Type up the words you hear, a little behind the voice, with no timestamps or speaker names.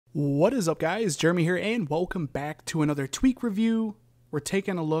What is up, guys? Jeremy here, and welcome back to another tweak review. We're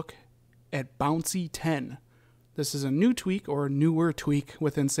taking a look at Bouncy10. This is a new tweak, or newer tweak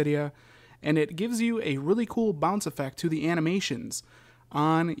within Cydia, and it gives you a really cool bounce effect to the animations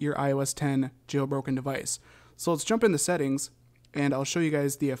on your iOS 10 jailbroken device. So let's jump into settings, and I'll show you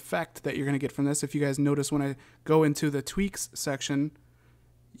guys the effect that you're going to get from this. If you guys notice when I go into the tweaks section,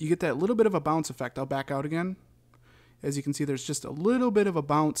 you get that little bit of a bounce effect. I'll back out again. As you can see, there's just a little bit of a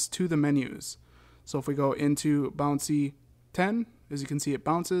bounce to the menus. So if we go into Bouncy 10, as you can see, it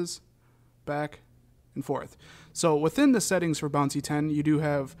bounces back and forth. So within the settings for Bouncy 10, you do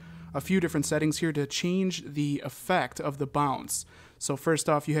have a few different settings here to change the effect of the bounce. So first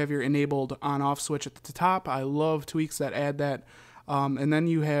off, you have your enabled on-off switch at the top. I love tweaks that add that. And then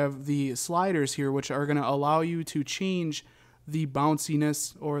you have the sliders here, which are going to allow you to change the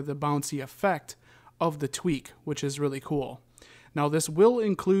bounciness or the bouncy effect of the tweak, which is really cool. Now this will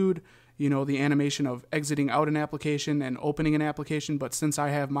include, the animation of exiting out an application and opening an application, but since I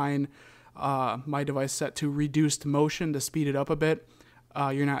have my device set to reduced motion to speed it up a bit,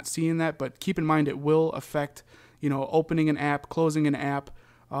 you're not seeing that, but keep in mind it will affect, opening an app, closing an app,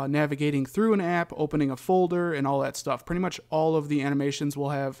 navigating through an app, opening a folder, and all that stuff. Pretty much all of the animations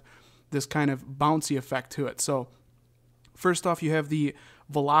will have this kind of bouncy effect to it. So first off, you have the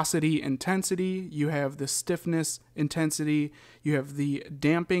velocity intensity, you have the stiffness intensity, you have the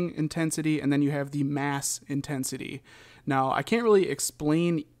damping intensity, and then you have the mass intensity. Now, I can't really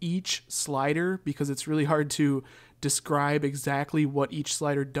explain each slider because it's really hard to describe exactly what each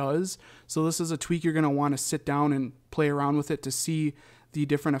slider does. So this is a tweak you're going to want to sit down and play around with it to see the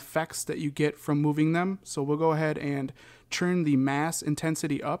different effects that you get from moving them. So we'll go ahead and turn the mass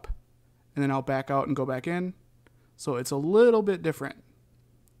intensity up, and then I'll back out and go back in. So it's a little bit different.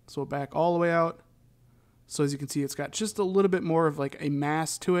 So back all the way out. So as you can see, it's got just a little bit more of like a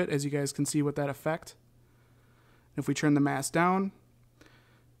mass to it, as you guys can see with that effect. If we turn the mass down,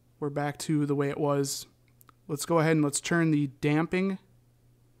 we're back to the way it was. Let's go ahead and let's turn the damping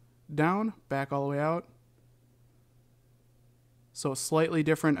down, back all the way out. So slightly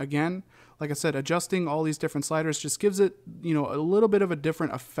different again. Like I said, adjusting all these different sliders just gives it, a little bit of a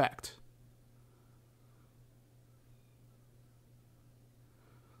different effect.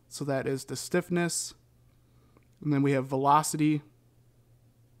 So that is the stiffness. And then we have velocity.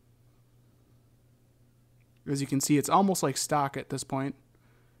 As you can see, it's almost like stock at this point.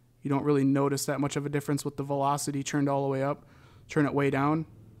 You don't really notice that much of a difference with the velocity turned all the way up. Turn it way down.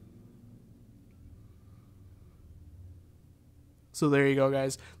 So there you go,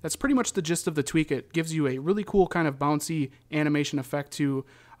 guys. That's pretty much the gist of the tweak. It gives you a really cool kind of bouncy animation effect to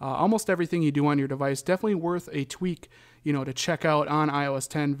almost everything you do on your device. Definitely worth a tweak, to check out on iOS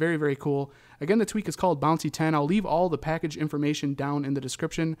 10. Very, very cool. Again, the tweak is called Bouncy10. I'll leave all the package information down in the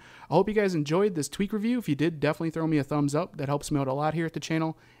description. I hope you guys enjoyed this tweak review. If you did, definitely throw me a thumbs up. That helps me out a lot here at the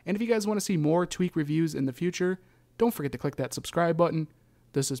channel. And if you guys want to see more tweak reviews in the future, don't forget to click that subscribe button.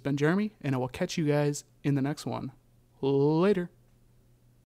 This has been Jeremy, and I will catch you guys in the next one. Later.